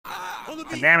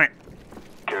Damn it.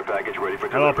 Care package ready for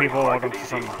Hello delivery. people, Mark welcome it to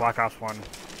easy. some Black Ops 1.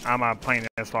 I'm playing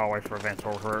this while I wait for Advanced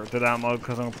Warfare to download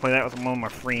because I'm going to play that with one of my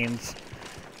friends.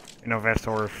 You know, Advanced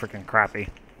Warfare is freaking crappy.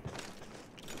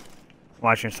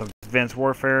 Watching some Advanced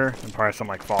Warfare and probably some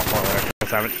like Fall later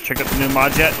because I haven't checked out the new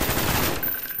mods yet.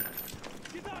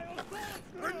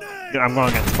 Dude, I'm going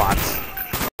against bots.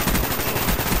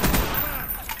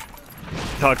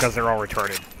 Tell it because they're all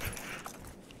retarded.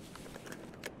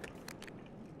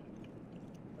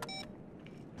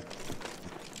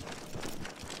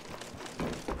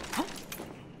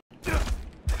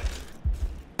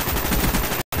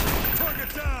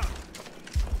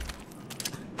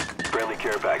 Friendly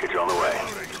care package on the way.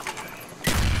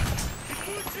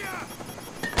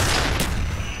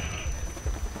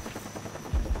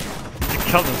 He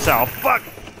killed himself. Fuck!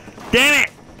 Damn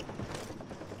it!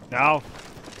 No.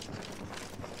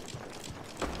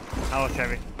 That was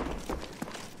heavy.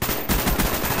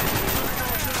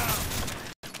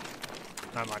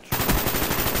 Not much.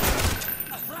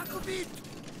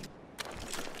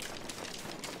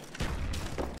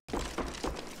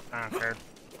 I don't care.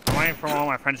 I'm waiting for all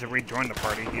my friends to rejoin the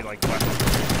party. He like left.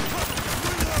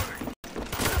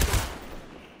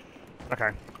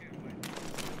 Okay.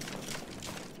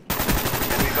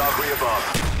 Enemy Valkyrie above.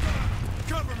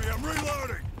 Cover me, I'm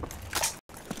reloading.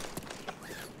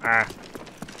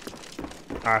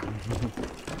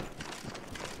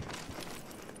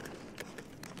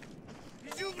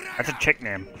 That's a chick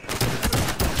name.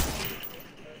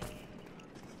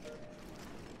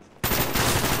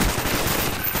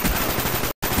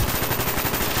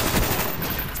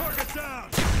 Target down.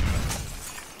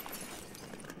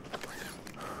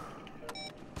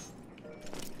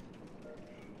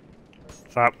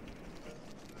 What's up?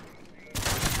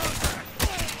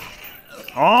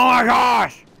 Oh my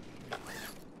gosh!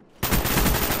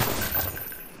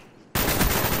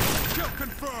 Kill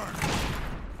confirmed.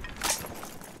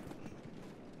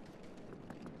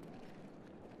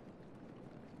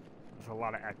 There's a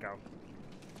lot of echo.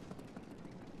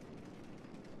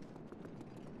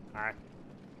 Alright.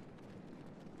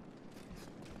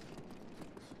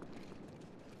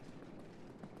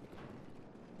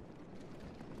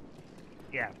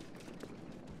 Yeah.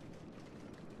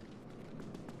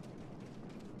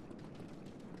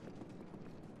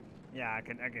 Yeah, I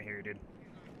can hear you, dude.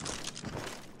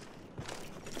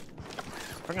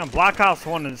 Freaking Black Ops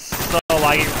 1 is so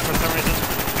laggy for some reason.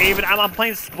 Even I'm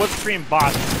playing split screen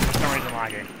bots for some reason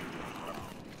lagging.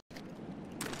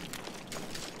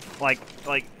 Like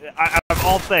of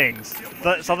all things,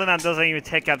 something that doesn't even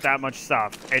take up that much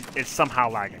stuff, it's somehow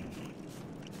lagging.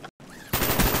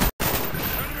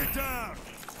 Enemy down.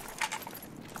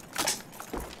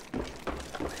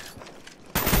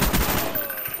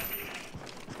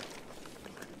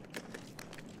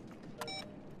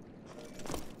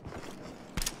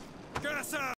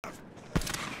 Gas out.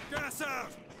 Gas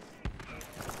out.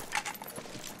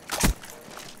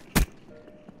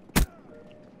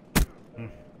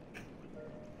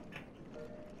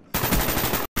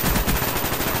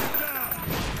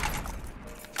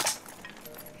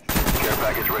 Care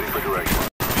package ready for direction.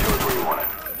 Show us where you want it.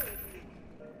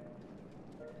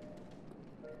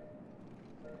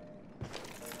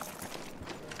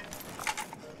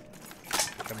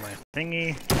 Got my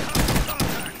thingy.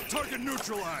 Target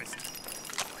neutralized.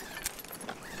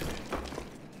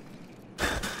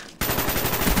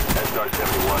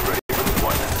 SR-71 ready for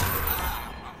deployment.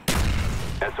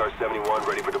 SR-71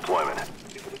 ready for deployment.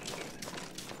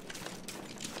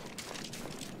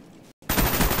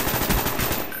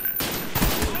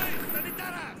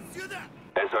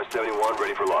 SR-71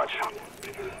 ready for launch.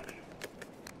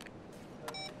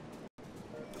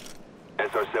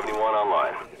 SR-71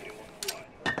 online.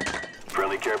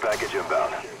 Friendly care package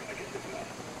inbound.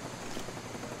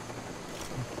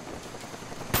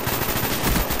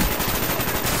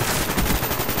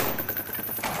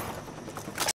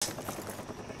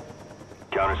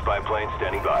 Counter spy plane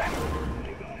standing by.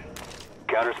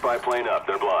 Counter spy plane up,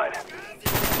 they're blind.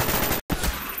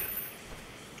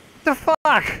 The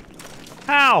fuck?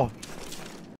 How?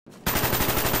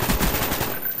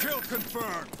 Kill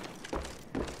confirmed.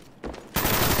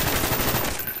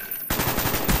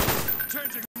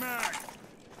 Changing mag.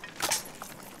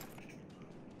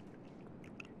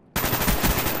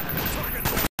 Target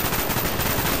down.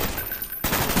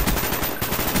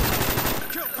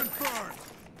 Kill confirmed.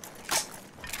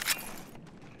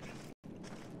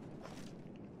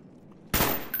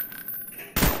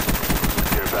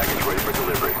 Care package ready for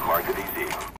delivery. Mark it easy.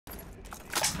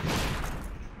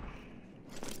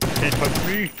 Can't touch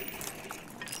me.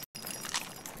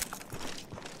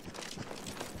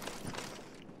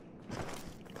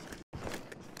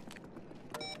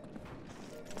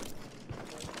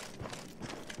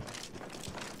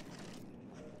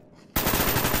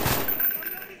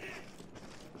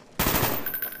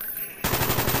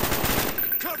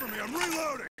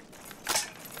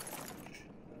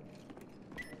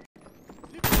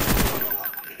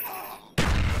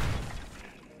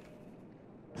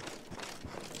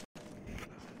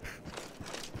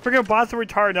 Freaking bots are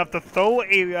retarded enough to throw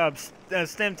a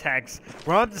stim text,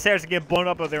 run up the stairs, and get blown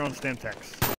up with their own stim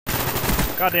text.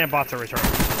 Goddamn bots are retarded.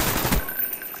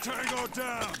 Tango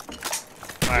down.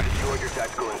 Alright. Destroy your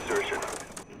tactical insertion.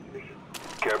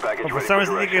 Care package But for ready some for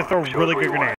reason, you direction. can throw Show really us where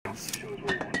good you want grenades.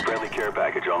 it. Friendly care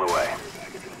package on the way.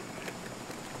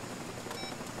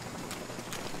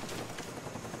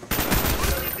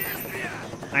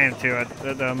 I am too, at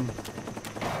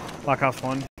Blockhouse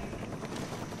 1.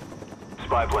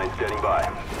 Spy plane standing by.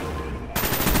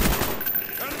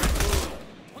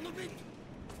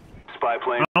 Spy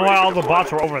plane. I don't know why all the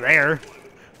bots were over there.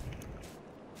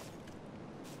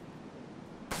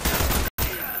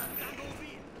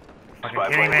 Spy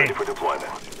kidding plane me. ready for deployment.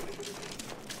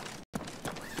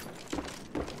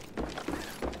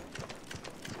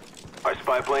 Our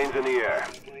spy plane's in the air.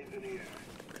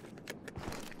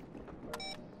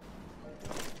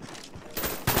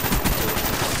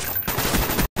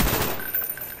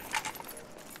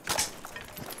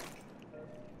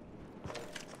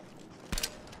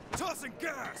 Tossing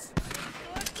gas.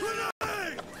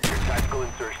 Grenade! Your tactical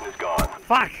insertion is gone.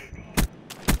 Fuck!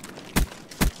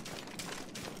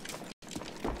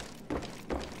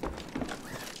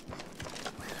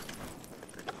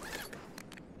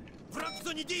 Враг в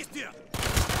зоне действия.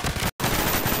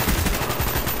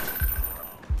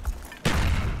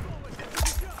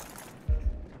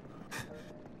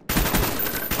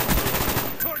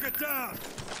 Target down.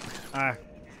 Alright.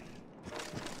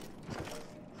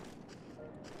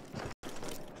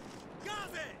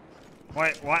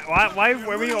 Why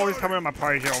are you always coming to my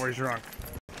parties? You're always drunk.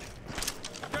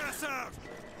 Gas out.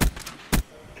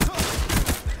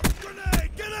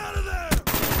 Grenade! Get out of there!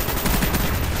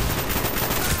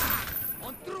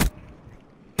 On through.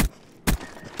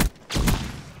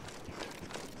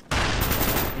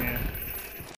 Yeah.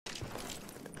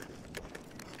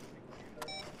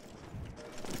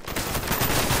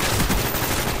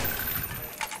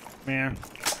 Yeah.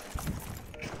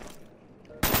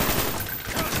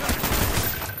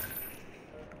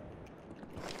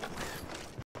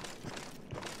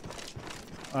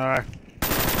 Alright.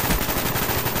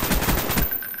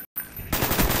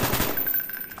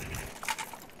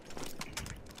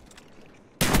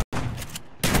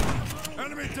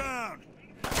 Enemy down.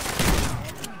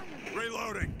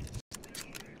 Reloading.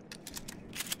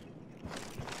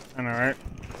 Alright.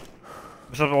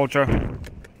 What's up, Ultra?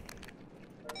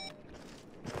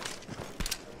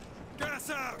 Gas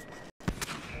out.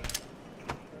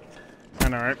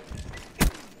 Alright.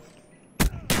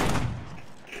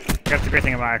 That's the great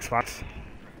thing about Xbox.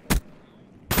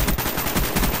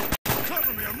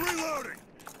 Cover me, I'm reloading.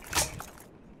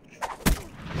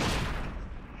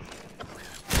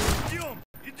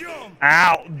 Идем.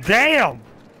 Ow! Damn!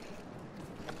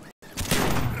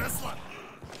 Росла.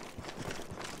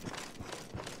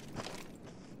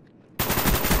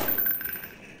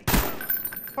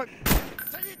 What?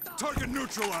 Target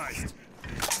neutralized.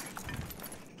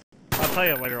 I'll tell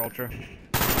you later, Ultra.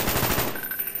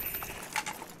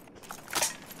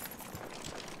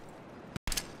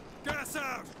 Gas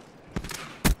out.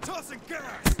 Tossing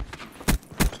gas.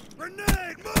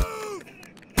 Grenade, move.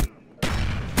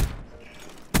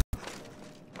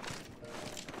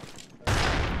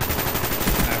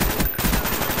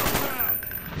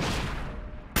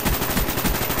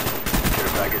 Care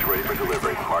package ready for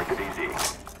delivery. Mark it easy.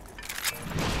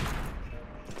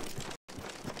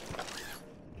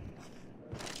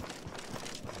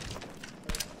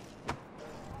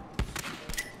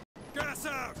 Gas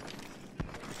out.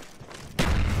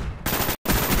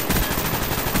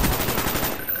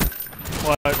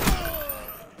 What?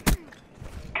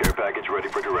 Care package ready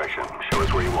for direction. Show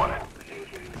us where you want it.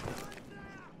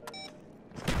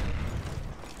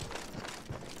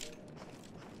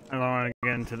 I don't want to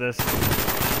get into this.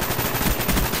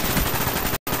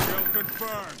 Kill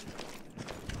confirmed.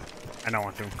 I don't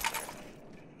want to.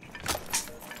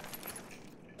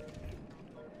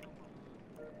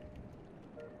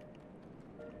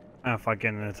 I don't fuck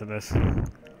getting into this.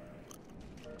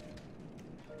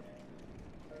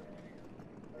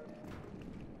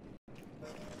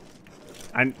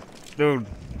 Dude.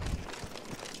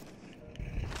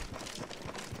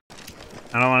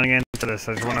 I don't want to get into this.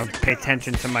 I just want to pay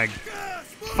attention to my.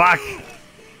 Fuck!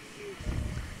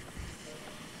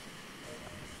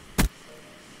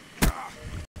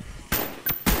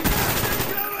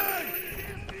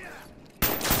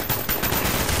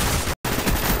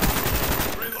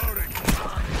 Reloading.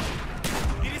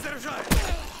 Перезаряжай.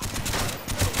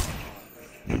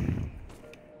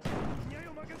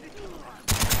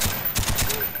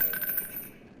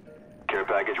 Care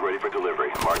package ready for delivery.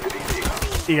 Mark it easy.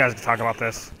 You guys can talk about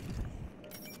this.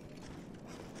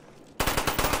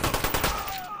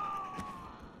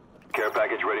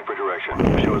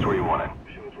 direction. Show us where you want it.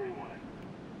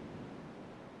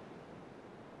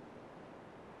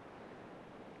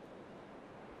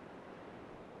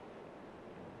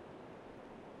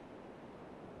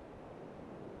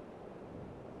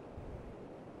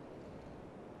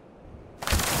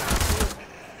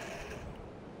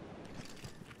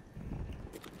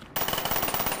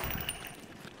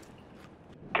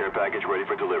 Care package ready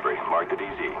for delivery. Mark the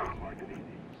DZ.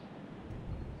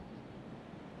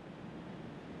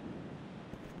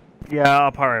 Yeah, I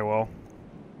probably will.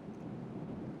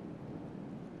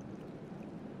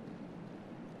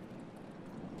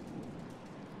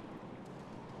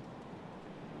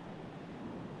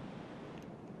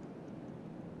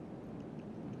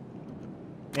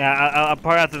 Yeah, I'll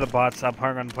probably after the bots, I'm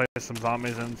probably gonna play some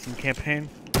zombies and some campaign.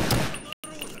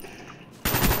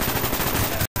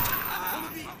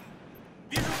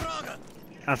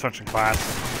 I'm switching class.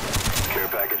 Care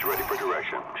package ready for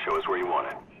direction. Show us where you want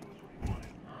it.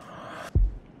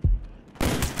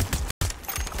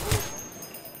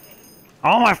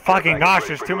 Oh my fucking gosh,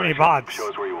 there's too many bots. Show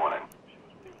us where you want it.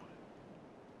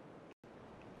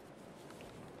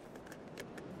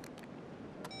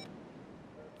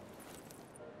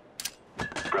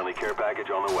 Friendly care package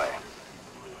on the way.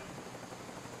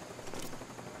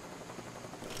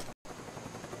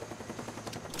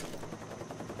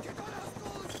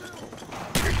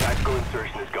 Your tactical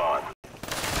insertion is gone.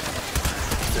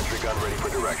 Sentry gun ready for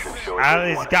direction. Show us I where at you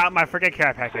least want got my freaking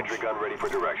care it. package. Sentry gun ready for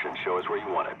direction. Show us where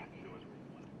you want it.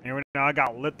 And right now I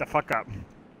got lit the fuck up.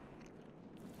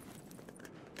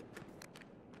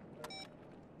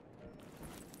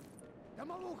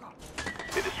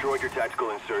 They destroyed your tactical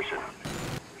insertion.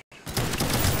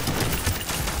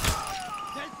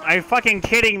 Are you fucking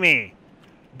kidding me?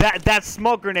 That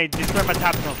smoke grenade destroyed my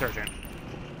tactical insertion.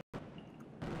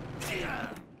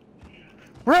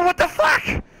 Bro, what the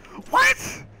fuck?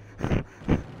 What?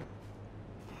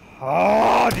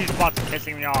 Oh, these bots are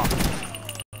pissing me off.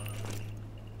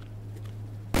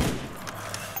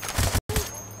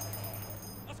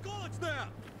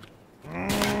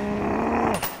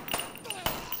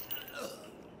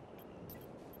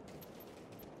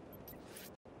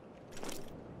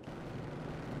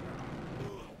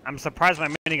 I'm surprised my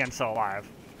minigun's still alive.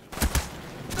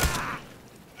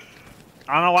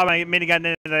 I don't know why my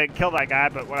minigun didn't kill that guy,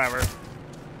 but whatever.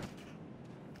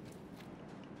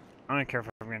 I don't care if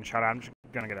I'm getting shot at. I'm just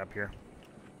gonna get up here.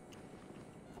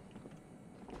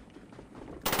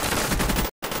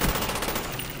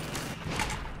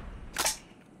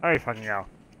 There you fucking go.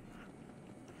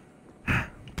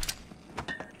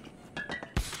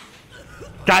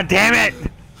 God damn it!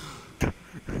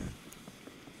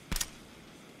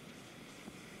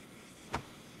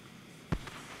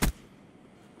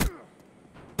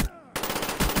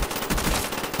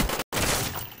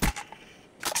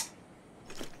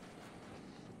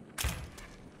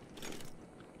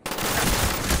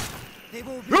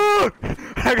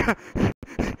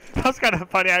 That's kind of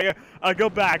funny. I go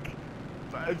back,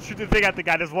 shoot the thing at the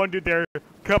guy. There's one dude there.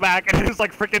 Go back, and there's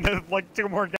like freaking like two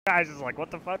more guys. It's like, what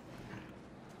the fuck?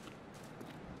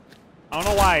 I don't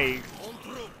know why.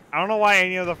 I don't know why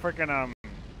any of the freaking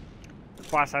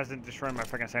boss hasn't destroyed my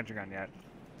freaking sentry gun yet.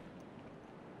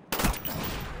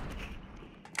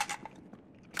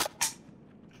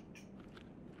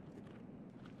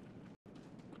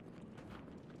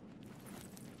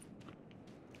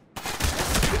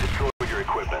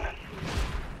 Equipment.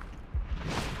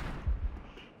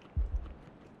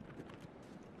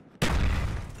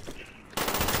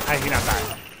 How did he not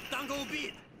die?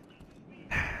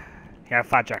 He had a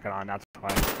flat jacket on, that's why.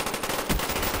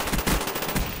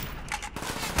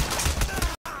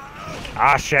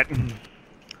 Ah, shit.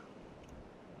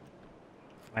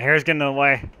 My hair's getting in the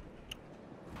way.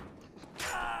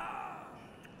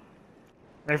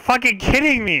 They're fucking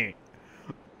kidding me!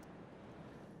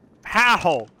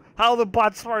 How? How are the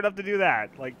bots smart enough to do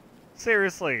that? Like,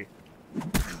 seriously.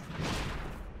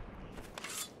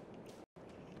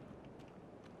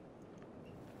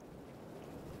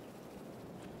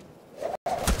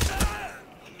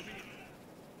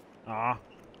 Aw.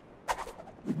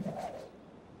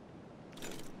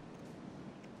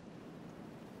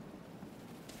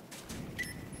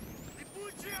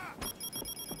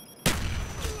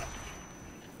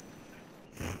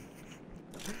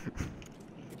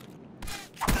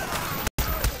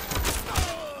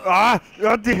 Ah!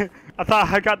 Oh, damn. I thought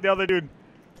I got the other dude.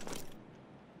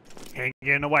 He ain't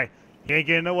getting away. He ain't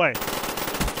getting away.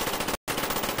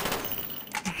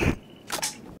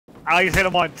 I just hit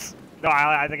him once. No,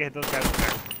 I think I hit those guys up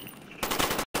there.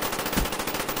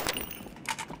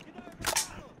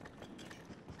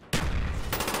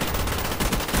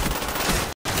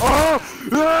 Oh!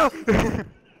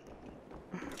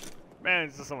 Man,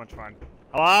 it's just so much fun.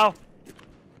 Hello?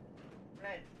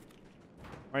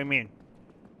 What do you mean?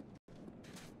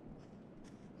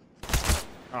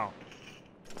 Oh.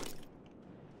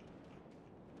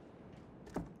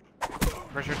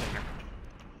 Where's your dinner?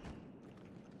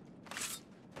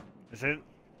 Is it?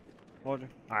 What?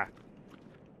 Ah.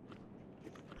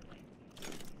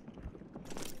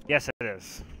 Yes, it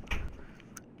is.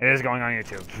 It is going on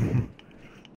YouTube.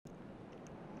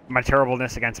 My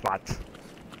terribleness against bots.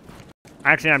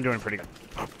 Actually, I'm doing pretty good.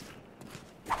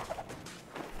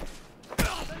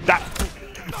 That.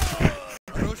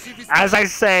 As I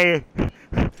say,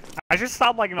 I just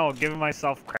stop giving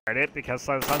myself credit because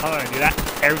sometimes when I do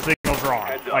that, everything goes wrong.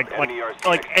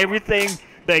 Like everything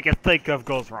they can think of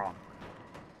goes wrong.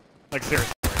 Like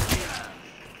seriously.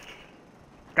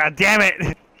 God damn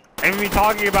it! Even me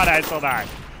talking about it, I still die.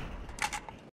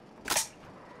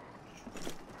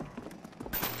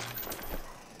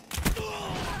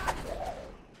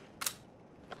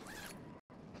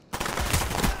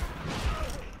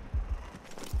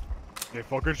 They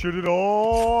fucking shoot it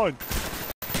on!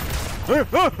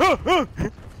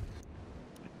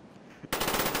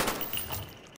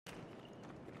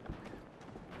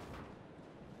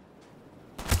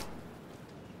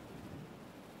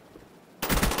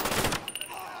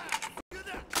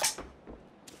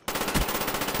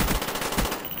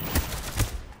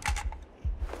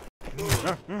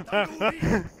 I don't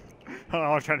know what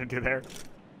I was trying to do there.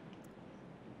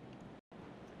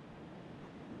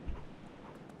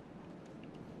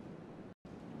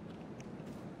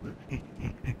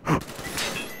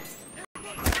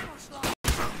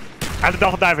 I have to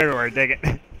double dive everywhere, dig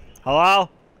it. Hello?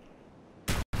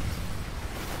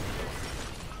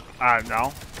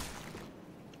 No.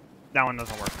 That one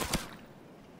doesn't work.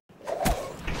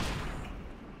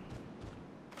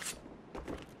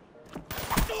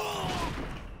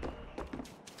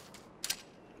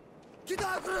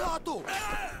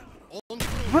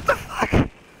 What the fuck?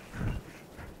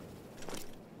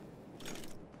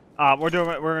 We're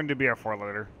gonna do BR4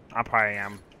 later. I probably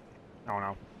am. I don't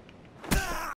know.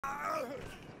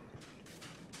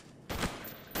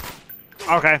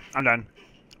 Okay, I'm done.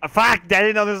 Fuck! I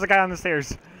didn't know there was a guy on the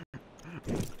stairs.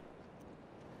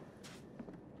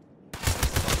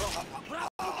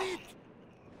 I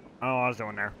don't know what I was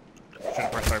doing there. Should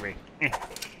have pressed RB.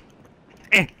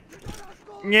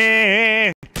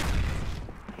 Yeah.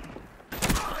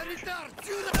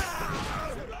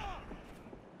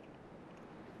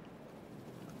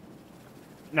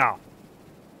 No.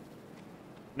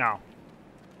 No.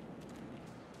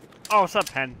 Oh, what's up,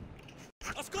 Pen?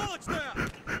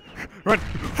 Run!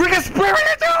 Freaking spray! What are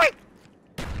you doing?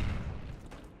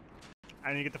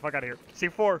 I need to get the fuck out of here.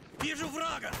 C4.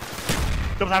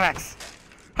 Double tap X.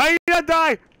 How you not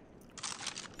die?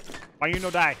 Why you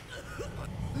no die?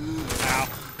 Ow.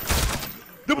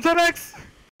 Double tap X.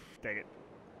 Dang it.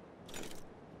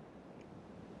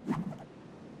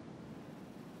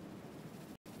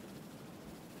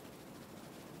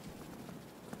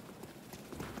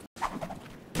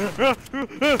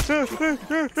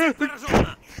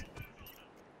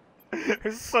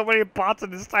 There's so many bots in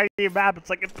this tiny map, it's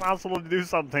like impossible to do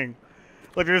something.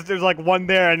 Like there's like one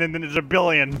there and then there's a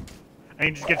billion. And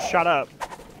you just get shut up.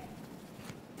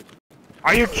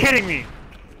 Are you kidding me?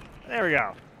 There we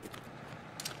go.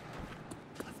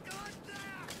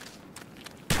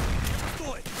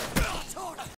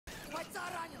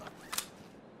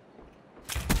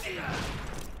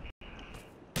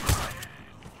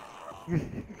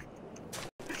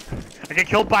 I get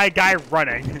killed by a guy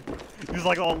running. He's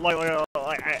like, oh,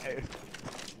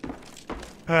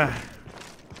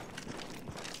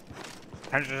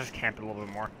 time to just camp it a little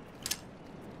bit more.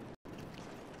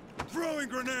 Throwing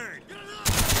grenade!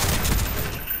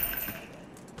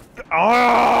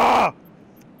 Oh!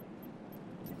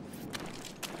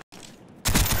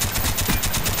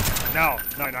 No,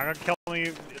 you're not gonna kill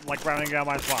me like running down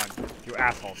my spawn, you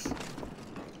assholes.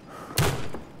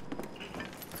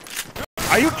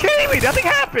 Are you kidding me? Nothing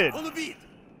happened! On the beat!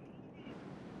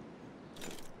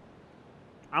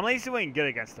 I'm lazy doing good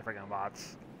against the freaking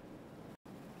bots.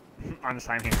 On this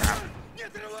time here now.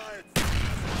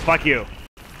 Fuck you.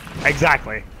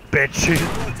 Exactly, bitch.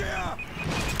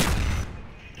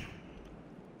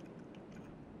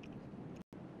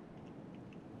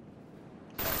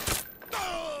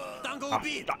 Oh,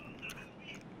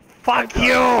 fuck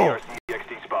you!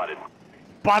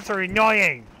 Bots are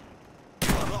annoying!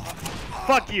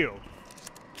 Fuck you!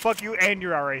 Fuck you and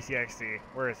your RACXD.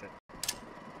 Where is it?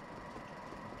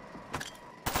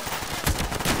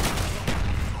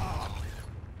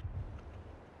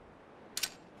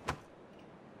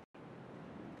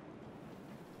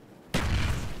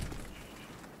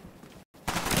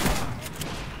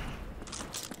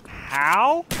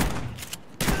 Ow!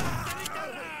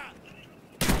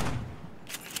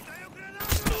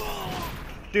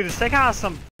 Dude, this thing has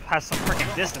some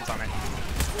freaking distance on it.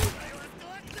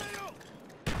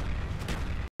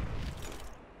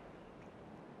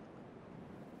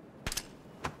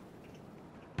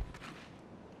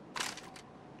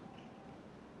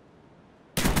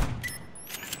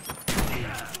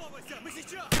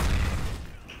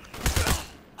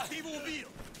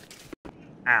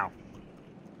 Ow.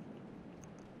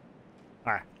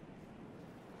 Alright.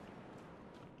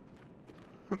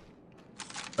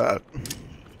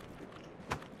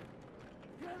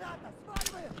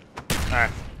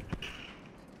 Alright.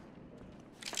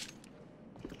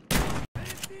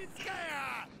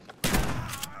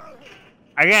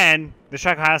 Again, the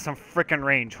shotgun has some freaking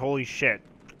range. Holy shit.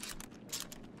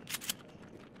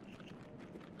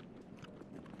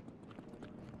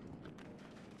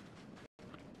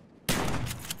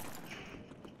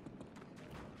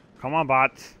 Come on,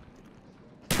 bots.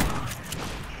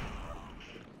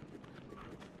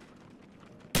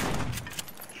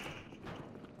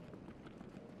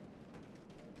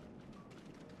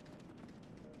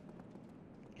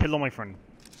 Hello, my friend.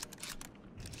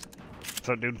 What's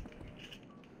up, dude?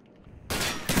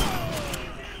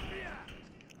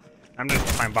 I'm just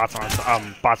playing bots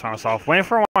on myself. Waiting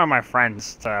for one of my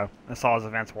friends to install his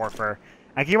Advanced Warfare.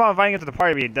 I keep on inviting him to the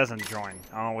party, but he doesn't join.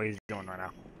 I don't know what he's doing right now.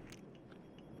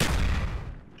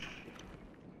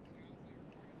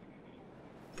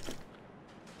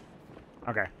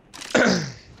 Okay.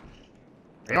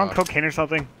 Are you on cocaine or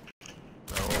something?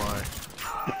 No, why?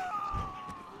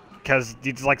 Because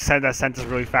you just like said that sentence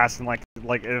really fast, and like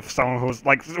if someone who's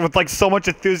like with like so much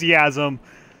enthusiasm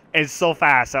and so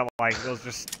fast that like it was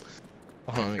just.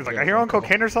 He's like, are you on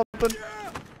cocaine or something?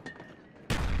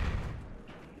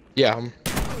 Yeah.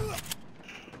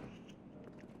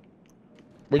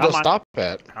 Where'd you stop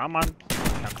at? Come on.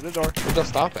 Come to the door. Where'd you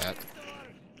stop at?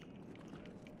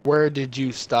 Where did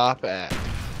you stop at?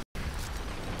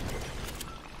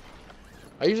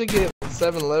 I usually get it at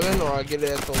 7-Eleven, or I get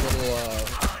it at the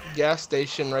little gas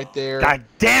station right there. God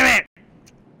damn it!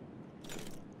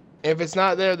 If it's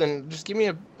not there, then just give me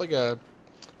a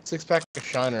 6-pack of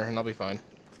Shiner, and I'll be fine.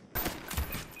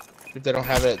 If they don't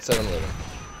have it at 7-Eleven.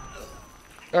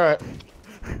 Alright.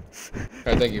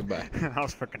 Alright, thank you, bye. That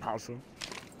was freaking awesome.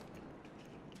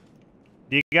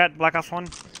 Do you got Black Ops 1?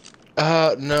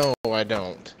 No, I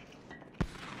don't.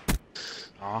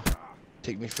 Aw.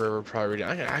 Take me forever, probably.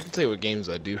 I can tell you what games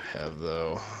I do have,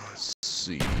 though. Let's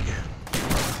see.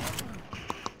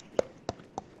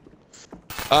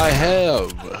 I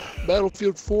have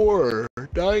Battlefield 4,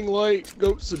 Dying Light,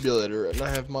 Goat Simulator, and I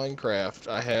have Minecraft.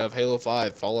 I have Halo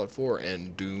 5, Fallout 4,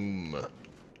 and Doom.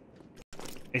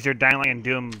 Is your Dying Light and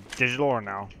Doom digital or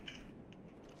no?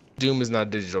 Doom is not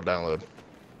digital download.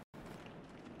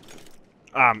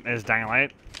 Is Dying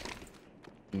Light?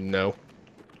 No.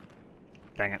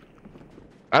 Dang it.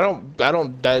 The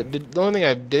only thing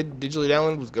I did digitally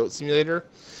download was Goat Simulator,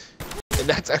 and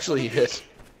that's actually it.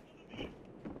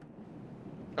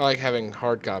 I like having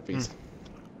hard copies.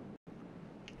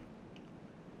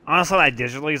 Honestly, that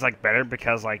digitally is like better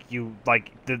because like you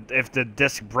like if the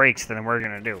disc breaks, then what are you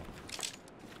gonna do?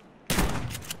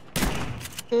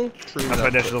 True. That's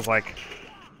what digital's like.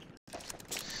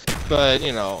 But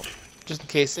you know, just in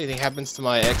case anything happens to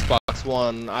my Xbox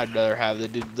One, I'd rather have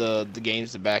the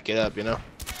games to back it up. You know.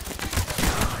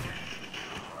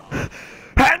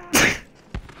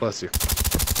 Bless you.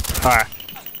 All right.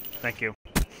 Thank you.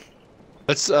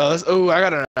 Oh, I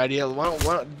got an idea. Why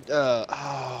don't,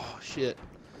 oh, shit.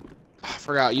 I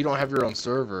forgot, you don't have your own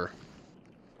server.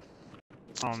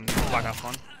 Black Ops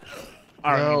 1?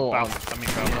 No,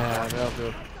 yeah, that'll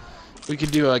do. We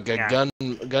could do like a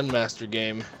gunmaster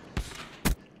game.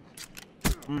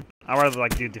 I'd rather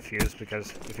like do Diffuse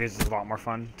because Diffuse is a lot more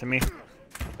fun to me.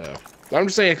 Yeah. I'm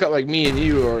just saying, like me and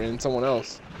you or and someone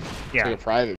else. Yeah. Like a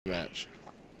private match.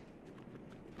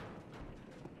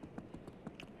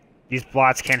 These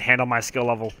bots can't handle my skill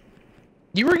level.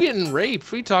 You were getting raped.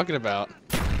 What are you talking about?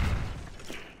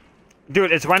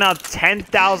 Dude, it's right now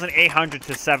 10,800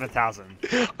 to 7,000.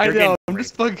 I know. I'm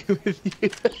just fucking with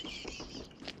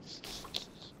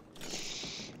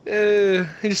you.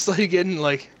 Just like getting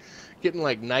like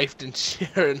knifed and shit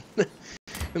and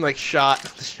like shot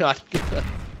with the shotgun.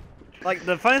 Like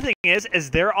the funny thing is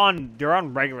they're on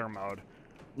regular mode.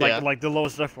 Like the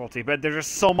lowest difficulty, but there's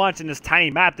just so much in this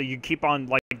tiny map that you keep on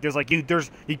like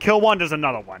you kill one, there's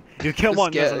another one. You kill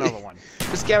one, there's another one.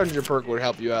 The scavenger perk would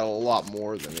help you out a lot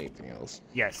more than anything else.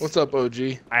 Yes. What's up,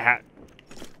 OG? I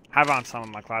have on some of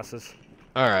my classes.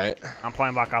 All right. I'm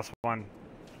playing Black Ops 1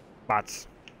 bots.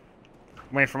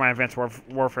 waiting for my Advanced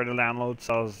Warfare to download,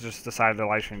 so I was just decided to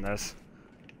live stream this.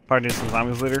 Probably do some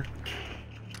zombies later.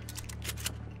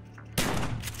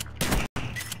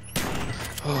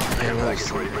 Oh man,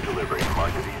 Package ready for delivery.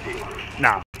 Mark it easy.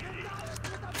 No.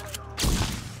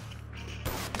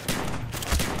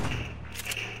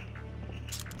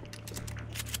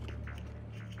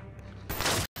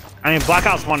 I mean, Black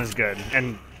Ops 1 is good,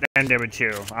 and David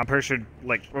 2. I'm pretty sure,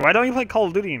 like, why don't you play Call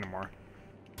of Duty anymore?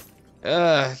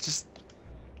 just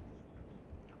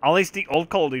At least the old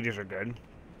Call of Duties are good.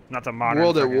 Not the modern.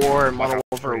 World at friggin' War and Black Modern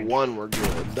Ops Warfare 3. 1 were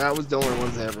good. That was the only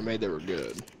ones they ever made that were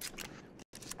good.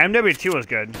 MW2 was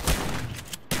good.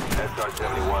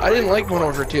 SR-71. I didn't like Modern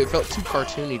Warfare 2. It felt too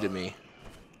cartoony to me.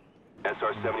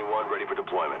 SR-71 ready for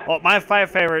deployment. Well, my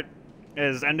 5 favorite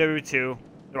is MW2,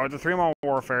 or the 3 Modern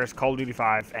Warfares, Call of Duty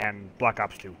 5, and Black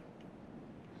Ops 2.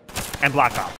 And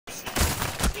Black Ops.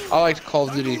 I liked Call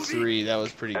of Duty 3. That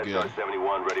was pretty good.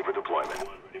 SR-71 ready for deployment.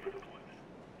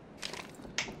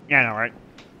 Yeah, I know, right?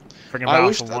 Freaking I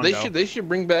wish Battlefield 1, they should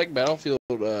bring back Battlefield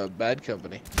Bad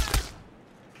Company.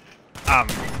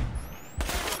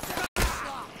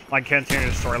 Like continue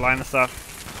the storyline and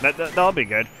stuff. That'll be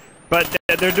good. But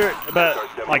like,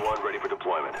 SR-71 ready for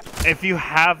deployment. if you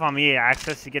have EA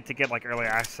access, you get like early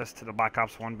access to the Black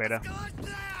Ops 1 beta.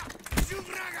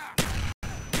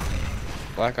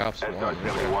 Black Ops 1.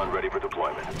 SR-71 ready for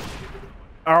deployment.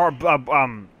 Or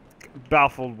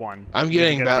Battlefield 1. I'm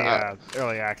getting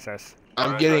early access.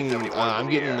 I'm getting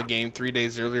the game 3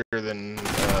 days earlier than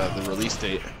the release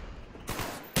date.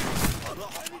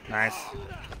 Nice.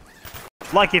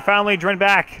 Lucky finally joined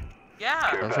back. Yeah.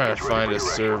 Care I'm trying to package find ready a for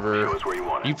direction. server. Show us where you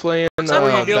want it. You playing up,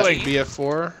 OG?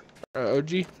 BF4 OG?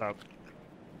 So,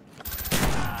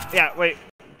 yeah, wait.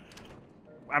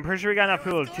 I'm pretty sure we got enough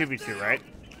people to 2v2, right?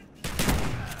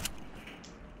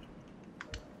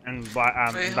 And Wait, hold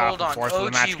Battlefield on. 4, so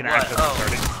the match can OG actually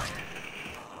what? be started.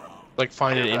 Like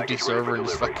find an Care empty package ready server for and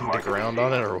just delivery. fucking Mark dick it around easy.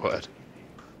 on it or what?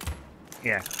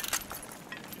 Yeah.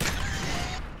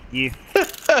 Yeah.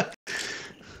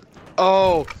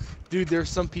 Oh, dude, there's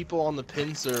some people on the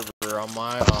pin server on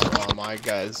my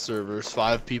guys' servers.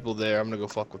 5 people there. I'm gonna go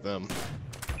fuck with them.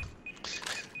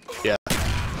 Yeah.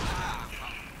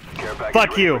 Care package Fuck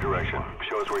ready you. for direction.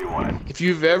 Show us where you want it. If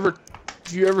you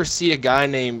ever see a guy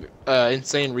named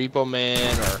Insane Repo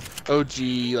Man or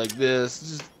OG like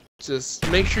this, just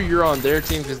make sure you're on their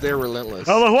team because they're relentless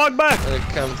Allah Akbar! when it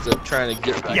comes to trying to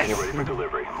get Care people. package Yes. ready for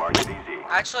delivery. Mark it easy.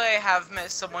 Actually, I have met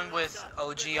someone with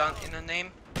OG in the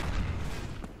name.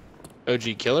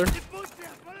 OG Killer?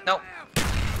 Nope.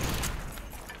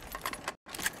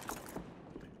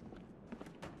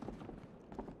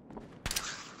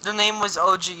 The name was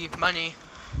OG Money.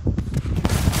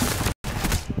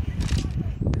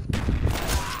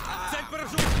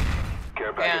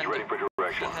 Care package And ready for He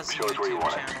direction. has a Show us where you YouTube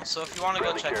want it. channel, so if you want to go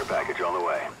Friendly check care it out. package on the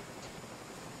way.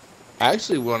 I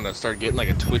actually want to start getting like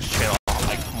a Twitch channel,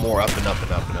 like more up and up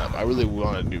and up and up. I really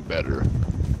want to do better.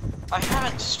 I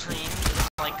haven't streamed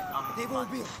in like a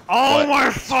month. Oh What? my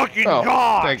fucking Oh,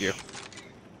 god! thank you.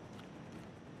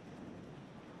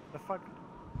 The fuck?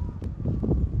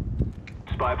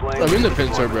 Spy plane. I'm in the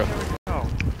pin server. Oh.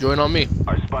 Join on me.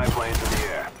 Our spy planes in the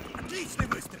air.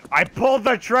 I pulled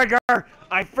the trigger!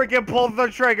 I freaking pulled the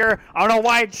trigger! I don't know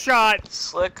why it shot!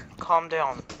 Slick, calm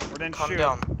down. Or didn't Calm shoot.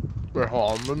 down. Wait,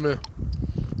 hold on, let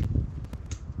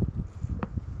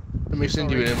me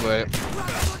send you an invite.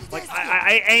 Like,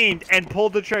 I aimed and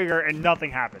pulled the trigger and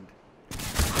nothing happened.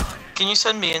 Can you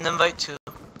send me an invite too?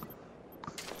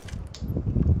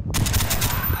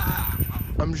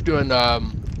 I'm just doing what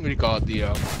do you call it, the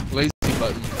lazy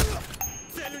button.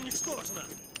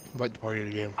 Invite the party to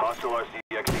the game. Hostile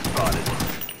RCXD spotted.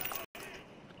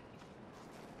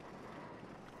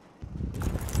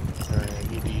 Alright, I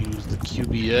need to use the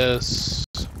QBS.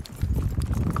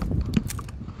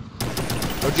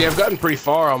 Okay, I've gotten pretty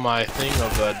far on my thing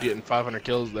of getting 500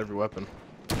 kills with every weapon.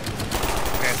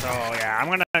 Okay, so yeah, I'm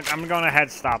gonna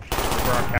head stop broadcast.